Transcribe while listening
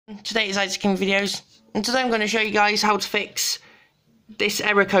Today's King videos, and today I'm going to show you guys how to fix this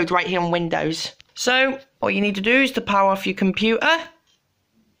error code right here on Windows. So all you need to do is to power off your computer.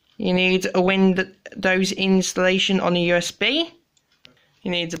 You need a Windows installation on a USB.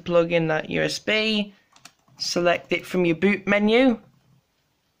 You need to plug in that USB, select it from your boot menu,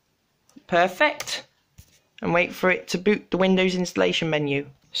 perfect, and wait for it to boot the Windows installation menu.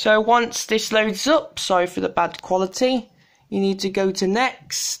 So once this loads up, sorry for the bad quality, you need to go to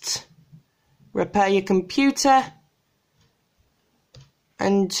Next, repair your computer,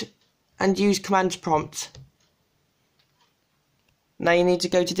 and use command prompt. Now you need to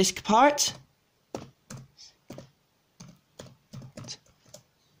go to disk part,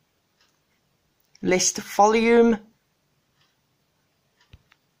 list volume,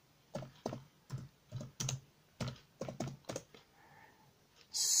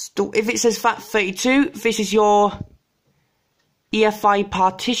 if it says FAT32, this is your EFI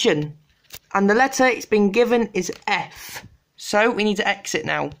partition, and the letter it's been given is F, so we need to exit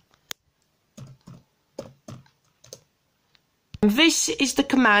now. And this is the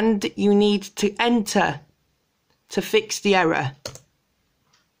command you need to enter to fix the error.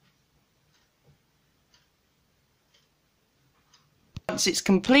 Once it's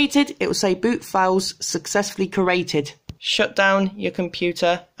completed, it will say boot files successfully created. Shut down your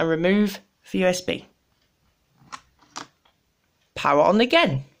computer and remove the USB. Power on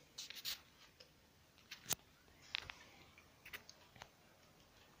again.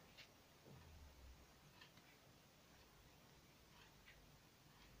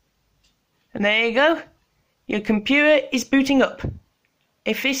 And there you go. Your computer is booting up.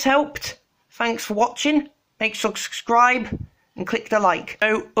 If this helped, thanks for watching. Make sure to subscribe and click the like.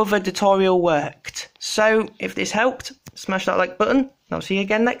 No other tutorial worked. So if this helped, smash that like button and I'll see you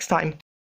again next time.